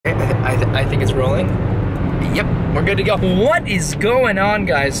like it's rolling. Yep, we're good to go. What is going on,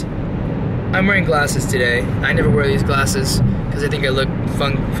 guys? I'm wearing glasses today. I never wear these glasses because I think I look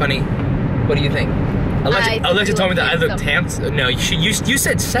funny. What do you think? Alexa told me that I looked handsome. No, you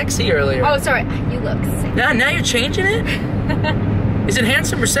said sexy earlier. Oh, sorry. You look sexy. Now you're changing it? Is it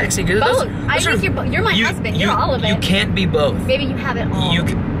handsome or sexy? Both. I think you're my husband. You're all of it. You can't be both. Maybe you have it all.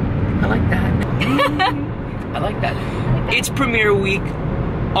 I like that. I like that. It's premiere week.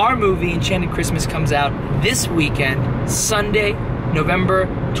 Our movie, Enchanted Christmas, comes out this weekend, Sunday, November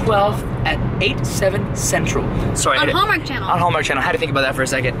 12th at 8/7 Central. Sorry, on Hallmark Channel. On Hallmark Channel. I had to think about that for a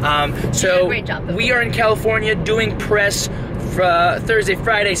second. So great job, we are in California doing press for Thursday,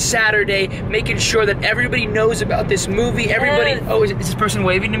 Friday, Saturday, making sure that everybody knows about this movie. Everybody. Oh, is this person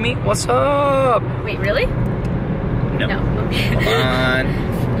waving to me? What's up? Wait, really? No. Okay. Come on.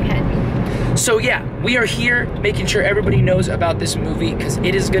 You had me. So yeah, we are here making sure everybody knows about this movie because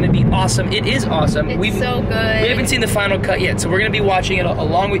it is going to be awesome. It is awesome. It's so good. We haven't seen the final cut yet, so we're going to be watching it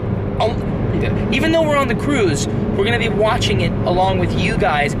along with. Even though we're on the cruise, we're going to be watching it along with you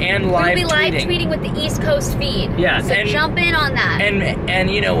guys and live tweeting. We'll be live tweeting with the East Coast feed. Yeah, so jump in on that.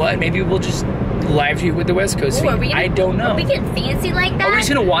 And you know what? Maybe we'll just live tweet with the West Coast feed. I don't know. Are we getting fancy like that? Are we just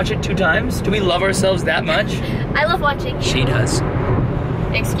going to watch it 2 times? Do we love ourselves that much? I love watching you. She does.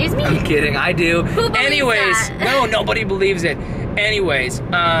 Excuse me? I'm kidding, I do. Who believes that? No, nobody believes it. Anyways,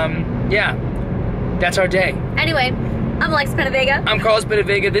 yeah, that's our day. Anyway, I'm Lex PenaVega. I'm Carlos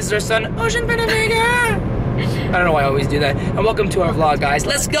PenaVega. This is our son, Ocean PenaVega. I don't know why I always do that. And welcome to our vlog, guys.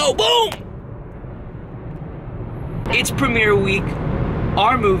 Let's go, boom! It's premiere week.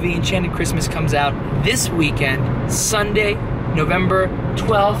 Our movie, Enchanted Christmas, comes out this weekend, Sunday, November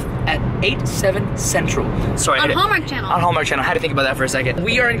 12th at 8/7 Central. Sorry, on Hallmark Channel. On Hallmark Channel. I had to think about that for a second.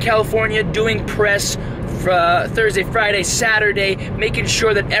 We are in California doing press for Thursday, Friday, Saturday, making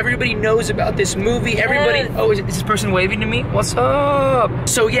sure that everybody knows about this movie. Everybody. Oh, is this person waving to me? What's up?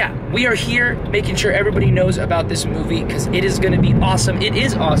 So yeah, we are here making sure everybody knows about this movie because it is going to be awesome. It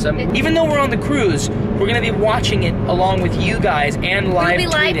is awesome. Even though we're on the cruise, we're going to be watching it along with you guys and live tweeting. We'll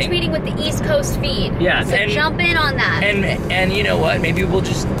be live tweeting with the East Coast feed. Yeah, so jump in on that. And you know what? Maybe we'll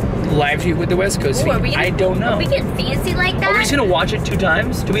just live tweet with the West Coast feed. I don't know. Are we getting fancy like that? Are we just gonna watch it 2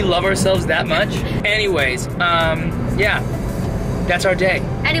 times? Do we love ourselves that much? Anyways, yeah, that's our day.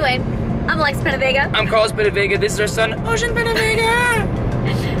 Anyway, I'm Lex PenaVega. I'm Carlos PenaVega. This is our son, Ocean PenaVega.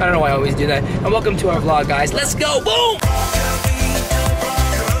 I don't know why I always do that. And welcome to our vlog, guys. Let's go, boom!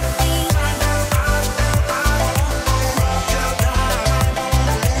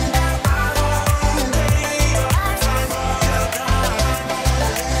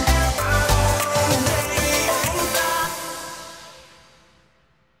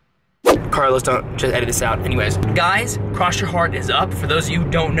 Carlos, don't just edit this out. Anyways, guys, Cross Your Heart is up. For those of you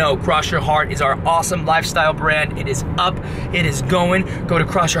who don't know, Cross Your Heart is our awesome lifestyle brand. It is up. It is going. Go to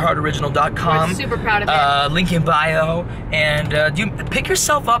crossyourheartoriginal.com. We're super proud of it. Link in bio. And you pick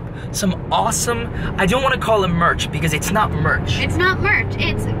yourself up some awesome, I don't want to call it merch because it's not merch. It's not merch.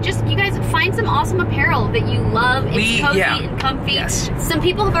 It's just, you guys find some awesome apparel that you love. It's cozy and comfy. Yes. Some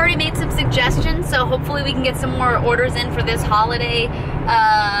people have already made some suggestions, so hopefully we can get some more orders in for this holiday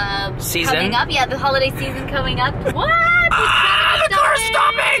season coming up. Yeah, the holiday season coming up. What? The car's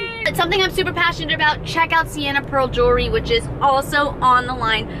stopping! It's something I'm super passionate about. Check out Sienna Pearl Jewelry, which is also on the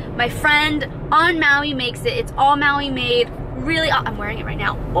line. My friend on Maui makes it. It's all Maui made. Really, I'm wearing it right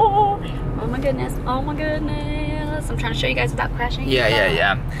now. Oh my goodness. Oh my goodness. I'm trying to show you guys without crashing.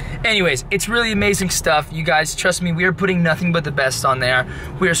 Yeah. Anyways, it's really amazing stuff. You guys, trust me, we are putting nothing but the best on there.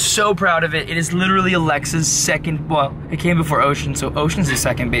 We are so proud of it. It is literally Alexa's second, well, it came before Ocean, so Ocean's the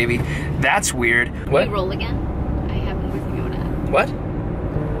second baby. That's weird. What? Will you roll again? I haven't with you on that. What?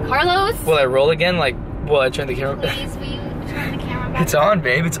 Carlos? Will I roll again? Like, will I turn the camera? Please, will you turn the camera back? It's on,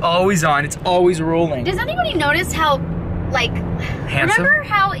 babe. It's always on. It's always rolling. Does anybody notice how, like, handsome? Remember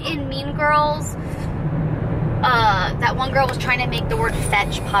how in Mean Girls, that one girl was trying to make the word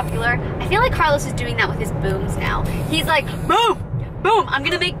fetch popular? I feel like Carlos is doing that with his booms now. He's like, boom, boom, I'm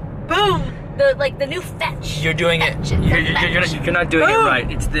gonna make boom, the new fetch. You're doing it. You're not doing it right.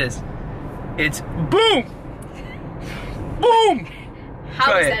 It's this. It's boom, boom.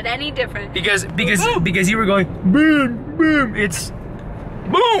 How is that any different? Because you were going boom, boom. It's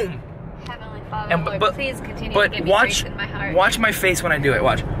boom. Heavenly Father, Lord, please continue to give me grace in my heart. Watch my face when I do it.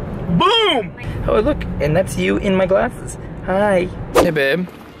 Watch. Boom! Oh, look, and that's you in my glasses. Hi. Hey, babe.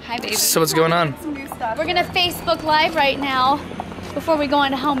 Hi, baby. So what's going on? Some new stuff. We're gonna Facebook Live right now. before we go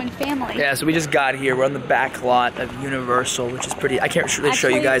into Home and Family. Yeah, so we just got here. We're on the back lot of Universal, which is pretty, I can't really show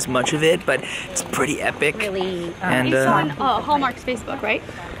you guys much of it, but it's pretty epic. Really? And it's on Hallmark's Facebook, right?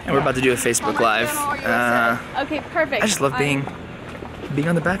 And we're about to do a Facebook Live. Okay, perfect. I just love being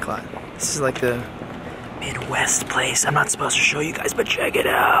on the back lot. This is like the Midwest place. I'm not supposed to show you guys, but check it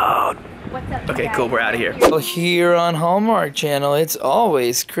out. What's up, okay, cool, we're out of here. Well, here on Hallmark Channel, it's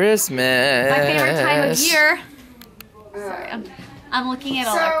always Christmas. My favorite time of year. Sorry, I'm looking at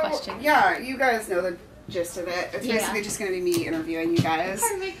all our questions. Yeah, you guys know the gist of it. It's basically just going to be me interviewing you guys.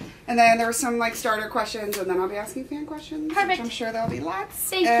 Perfect. And then there were some like starter questions, and then I'll be asking fan questions. Perfect. Which I'm sure there'll be lots.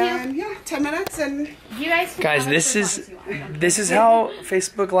 Thank and you. Yeah, 10 minutes and You guys, this is how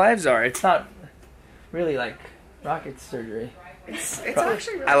Facebook Lives are. It's not really like rocket surgery. It's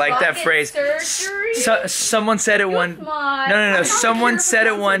actually really I like that phrase. Someone said it one. No. Someone said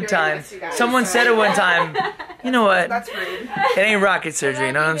it one time. Someone said it one time. You know what? That's rude. It ain't rocket surgery.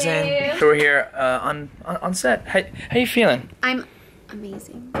 You know what I'm saying? So we're here on set. How you feeling? I'm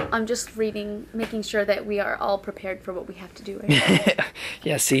amazing. I'm just making sure that we are all prepared for what we have to do right now.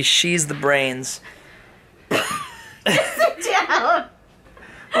 Yeah. See, she's the brains. Sit down.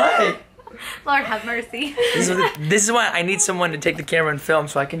 Why? Lord have mercy. This is why I need someone to take the camera and film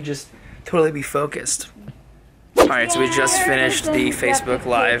so I can just totally be focused. Alright, so we just finished the Facebook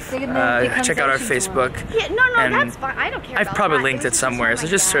Live. Check out our Facebook. Yeah, no, that's fine. I don't care I've about probably that. linked it somewhere, so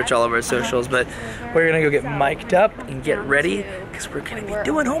just search all of our socials. But we're gonna go get mic'd up and get ready because we're gonna be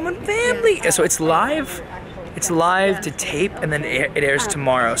doing Home and Family. So it's live. It's live to tape, and then it airs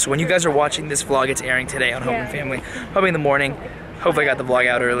tomorrow. So when you guys are watching this vlog, it's airing today on Home and Family. Probably in the morning. Hopefully I got the vlog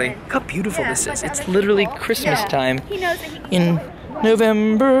out early. Look how beautiful this is. It's literally Christmas time in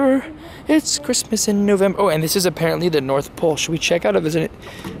November. It's Christmas in November. Oh, and this is apparently the North Pole. Should we check out if there's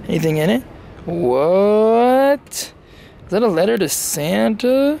anything in it? What? Is that a letter to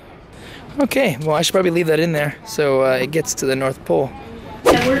Santa? Okay, well I should probably leave that in there so it gets to the North Pole.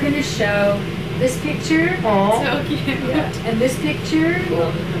 And we're going to show this picture. Aww. So cute. Yeah. And this picture.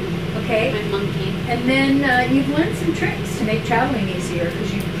 Okay. My monkey. And then you've learned some tricks to make traveling easier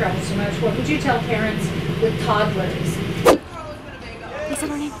because you travel so much. What would you tell parents with toddlers? Is that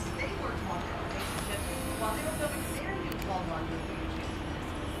her name?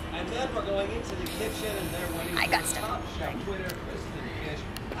 And then we're going into the kitchen and they're waiting. I got stuff.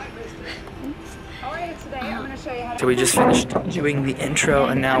 So we just finished doing the intro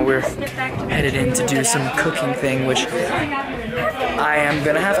and now we're headed in to do some cooking thing, which I am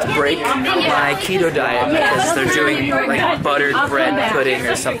gonna have to break my keto diet because they're doing like buttered bread pudding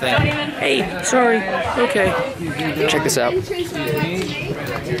or something. Hey, sorry. Okay. Check this out. You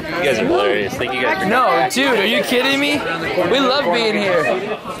guys are hilarious. Thank you guys. No, dude, are you kidding me? We love being here.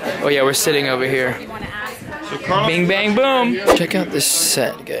 Oh yeah, we're sitting over here. Bing, bang, boom. Check out this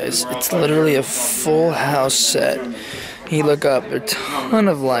set, guys. It's literally a full house set. You look up, there are a ton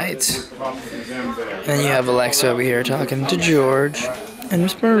of lights. And then you have Alexa over here talking to George and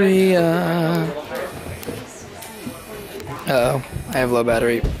Miss Maria. Uh-oh, I have low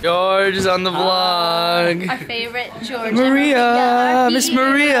battery. George is on the vlog. Our favorite George. Maria, Miss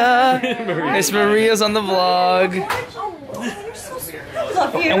Maria. Miss Maria's on the vlog.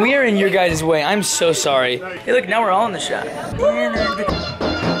 And we are in your guys' way. I'm so sorry. Hey, look, now we're all in the shot.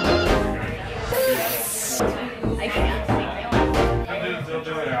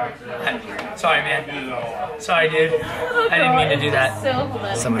 Sorry, man. Sorry, dude. I didn't mean to do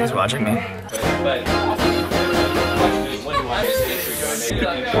that. Somebody's watching me.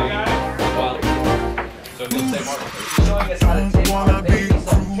 Don't wanna be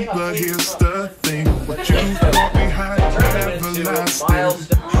cruel, but here's the thing. What you thought we had everlasting.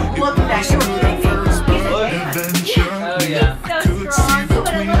 It wasn't the first, but eventually I could see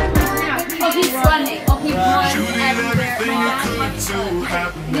between. Oh, he's running. Oh, he runs Shooting everything you could to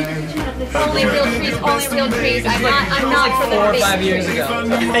happen. Only real trees, only real trees. I'm not for the 4 or big 5 years ago.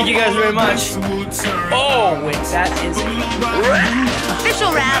 Thank you guys very much. Oh, wait, that is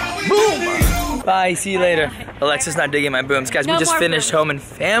official wrap. boom. Bye, see you later. Alexa's not digging my booms. Guys, we just finished Home and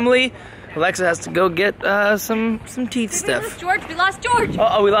Family. Alexa has to go get some teeth stuff. George, we lost George.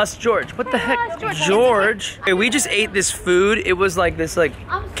 Oh, we lost George. What the heck? George. Okay, we just ate this food. It was like this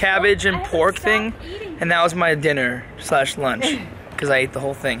cabbage and pork thing. And that was my dinner / lunch. Because I ate the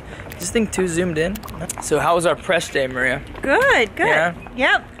whole thing. this thing too zoomed in? So how was our press day, Maria? Good, good. Yeah?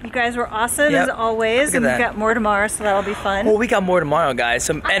 Yep, you guys were awesome as always, and we've got more tomorrow, so that'll be fun. Well, we got more tomorrow, guys.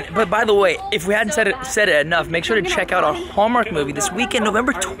 But by the way, if we hadn't said it enough, make sure to check out our Hallmark movie this weekend,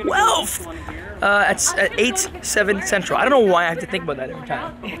 November 12th. At 8, 7 Central. I don't know why I have to think about that every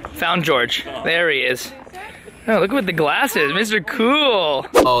time. Found George. There he is. Oh, look at the glasses, Mr. Cool.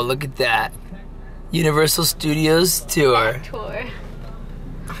 Oh, look at that. Universal Studios tour.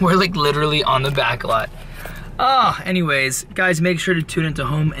 We're like literally on the back lot. Anyways, guys, make sure to tune into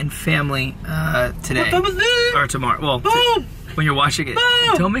Home and Family today. Or tomorrow. Well, when you're watching it.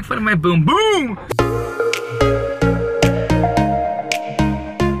 Boom. Don't make fun of my boom boom!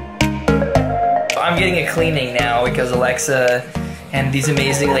 I'm getting a cleaning now because Alexa and these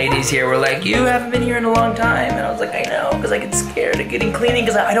amazing ladies here were like, you haven't been here in a long time. And I was like, I know, because I get scared of getting cleaning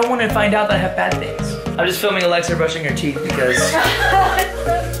because I don't want to find out that I have bad things. I'm just filming Alexa brushing her teeth because...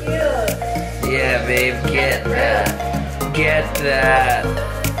 That's so cute. Yeah, babe, get that. Get that.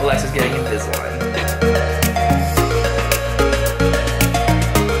 Alexa's getting Invisalign.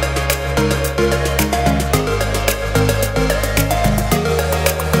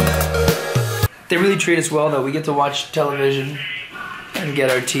 They really treat us well though. We get to watch television and get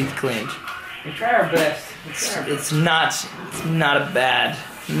our teeth cleaned. We try our best. It's not a bad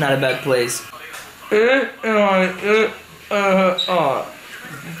place. This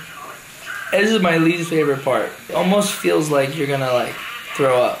is my least favorite part. It almost feels like you're gonna like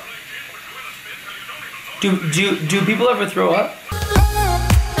throw up. Do people ever throw up?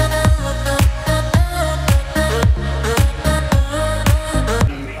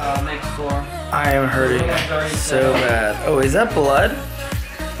 Next floor. I am hurting so bad. Oh, is that blood?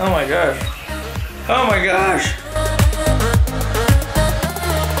 Oh my gosh. Oh my gosh.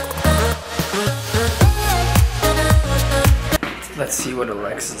 Let's see what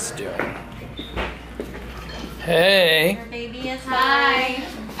Alexa's doing. Hey. Your baby is hi.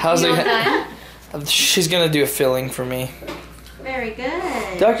 How's it? She's gonna do a filling for me. Very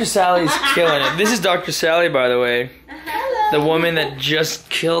good. Dr. Sally's killing it. This is Dr. Sally, by the way. Hello. The woman that just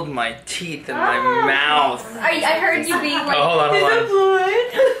killed my teeth and my mouth. I heard you being like, hold on.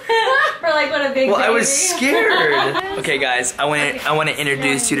 for like what a big Well, baby. I was scared. Okay, guys, I want to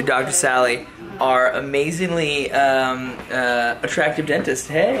introduce you to Dr. Sally, our amazingly attractive dentist.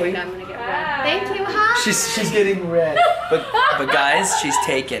 Hey. Thank you, hi. She's getting red. But guys, she's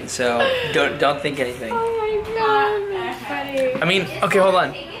taken, so don't think anything. Oh my god, that's funny. I mean, okay, hold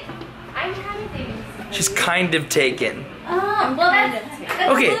on. I'm trying to think. She's kind of taken. Well, that's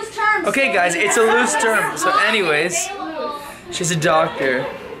Okay. a loose term. Okay, guys, it's a loose term. So anyways, she's a doctor.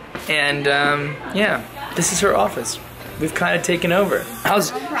 And yeah, this is her office. We've kind of taken over.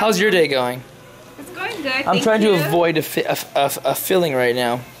 How's your day going? It's going good. I'm trying to avoid a filling right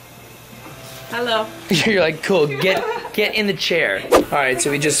now. Hello. You're like, cool, get in the chair. All right,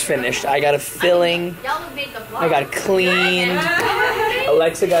 so we just finished. I got a filling. I got cleaned.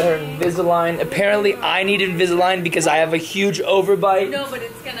 Alexa got her Invisalign. Apparently, I need Invisalign because I have a huge overbite. No, but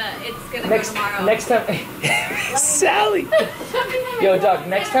it's gonna go tomorrow. Next time, Sally. Yo, Doc.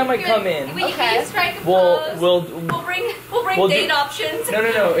 Next time I come in, we'll bring date options.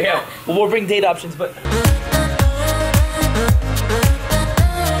 No. Yeah, we'll bring date options, but.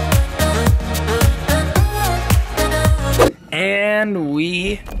 And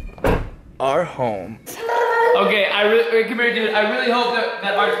we are home. Okay, come here, dude. I really hope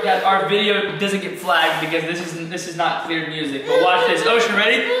that our video doesn't get flagged because this is not clear music. But watch this. Ocean,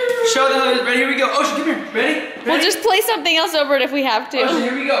 ready? Show them. Ready? Here we go. Ocean, come here. Ready? We'll just play something else over it if we have to. Ocean,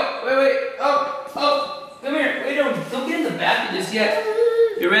 here we go. Wait. Oh. Come here. Wait, don't get in the back of this yet.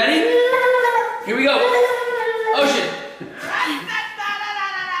 You ready? Here we go. Ocean.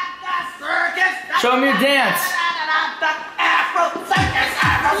 Show them your dance.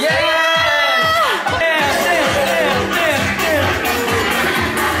 Yeah!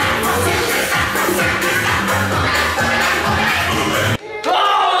 Oh!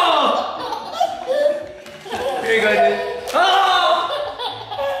 Here you go, dude. Oh!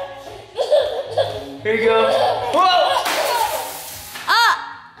 Here you go. Whoa!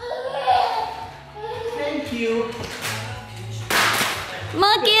 Thank you.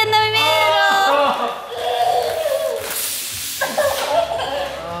 Monkey in the middle.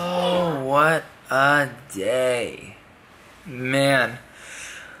 What a day. Man.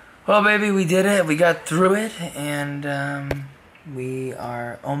 Well, baby, we did it. We got through it, and we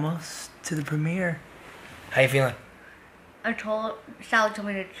are almost to the premiere. How you feeling? Sally told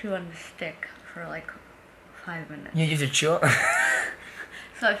me to chew on the stick for like 5 minutes. You have to chew?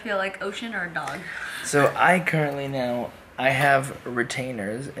 So I feel like Ocean or a dog. So I currently now, I have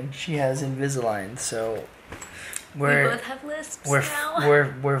retainers and she has Invisalign, so we both have lisps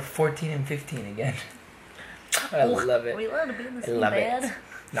now. We're 14 and 15 again. I love it. We love to be in the same I love bed. it.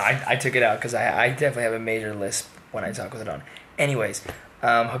 No, I took it out because I definitely have a major lisp when I talk with it on. Anyways,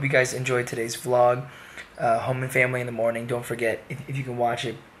 hope you guys enjoyed today's vlog. Home and Family in the Morning. Don't forget, if you can watch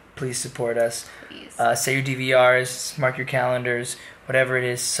it, please support us. Please. Say your DVRs, mark your calendars, whatever it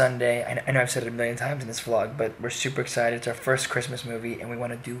is, Sunday. I know I've said it a million times in this vlog, but we're super excited. It's our first Christmas movie, and we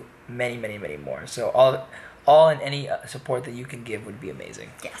want to do many, many, many more. So all and any support that you can give would be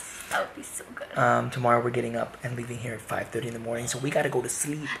amazing. Yes, that would be so good. Tomorrow we're getting up and leaving here at 5:30 in the morning, so we got to go to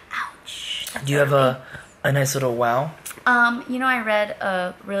sleep. Ouch. Do you have a nice little wow? You know, I read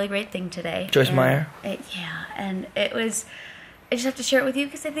a really great thing today. Joyce Meyer? And it was... I just have to share it with you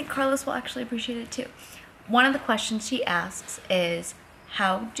because I think Carlos will actually appreciate it too. One of the questions she asks is,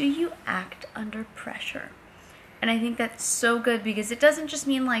 how do you act under pressure? And I think that's so good because it doesn't just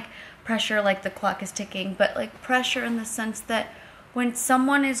mean like pressure like the clock is ticking, but like pressure in the sense that when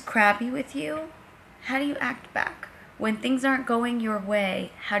someone is crappy with you, how do you act back? When things aren't going your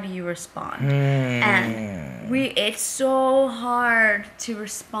way, how do you respond? And it's so hard to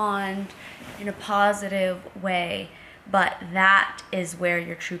respond in a positive way. But that is where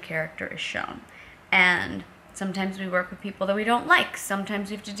your true character is shown. And sometimes we work with people that we don't like. Sometimes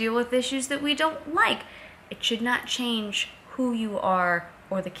we have to deal with issues that we don't like. It should not change who you are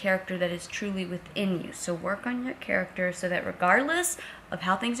or the character that is truly within you. So work on your character so that regardless of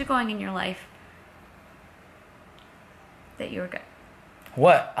how things are going in your life, that you're good.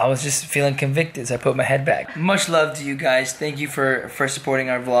 What? I was just feeling convicted, so I put my head back. Much love to you guys. Thank you for supporting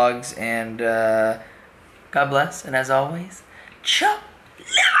our vlogs, and God bless, and as always, chop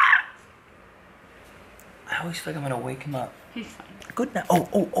liver! I always feel like I'm gonna wake him up. He's fine. Good night.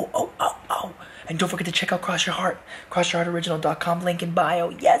 Oh. And don't forget to check out Cross Your Heart. CrossYourHeartOriginal.com, link in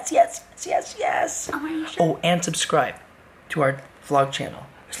bio. Yes. Oh, and subscribe to our vlog channel.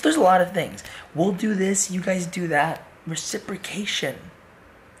 There's a lot of things. We'll do this, you guys do that. Reciprocation.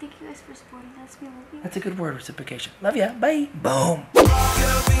 Thank you guys for supporting us. We love you. That's a good word, reciprocation. Love ya. Bye. Boom.